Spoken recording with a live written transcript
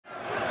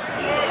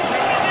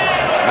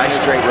Nice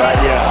straight right.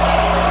 Yeah.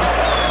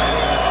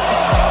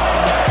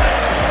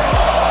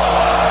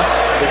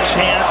 The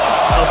chant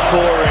of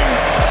boring.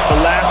 The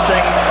last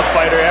thing a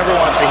fighter ever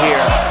wants to hear.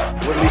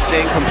 Woodley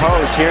staying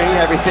composed, hearing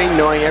everything,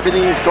 knowing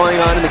everything that's going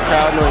on in the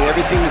crowd, knowing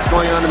everything that's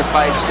going on in the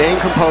fight, staying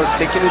composed,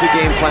 sticking to the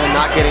game plan,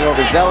 not getting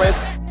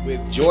overzealous.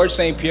 With George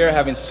St. Pierre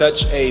having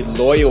such a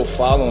loyal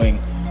following,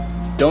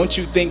 don't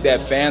you think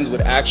that fans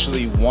would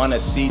actually want to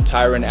see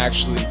Tyron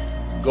actually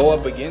go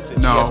up against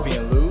GSP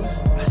and lose?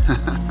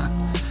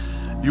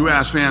 You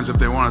ask fans if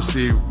they want to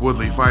see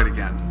Woodley fight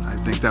again. I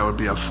think that would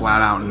be a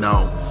flat out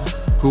no.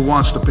 Who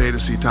wants to pay to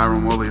see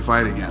Tyron Woodley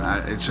fight again?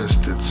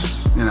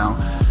 You know,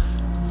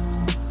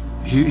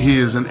 he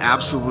is an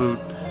absolute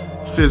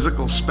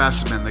physical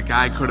specimen. The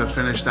guy could have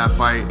finished that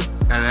fight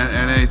at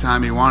any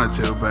time he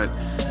wanted to, but,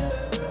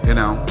 you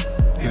know,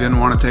 he didn't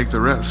want to take the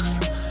risks.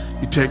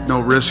 You take no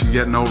risks, you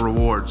get no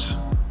rewards.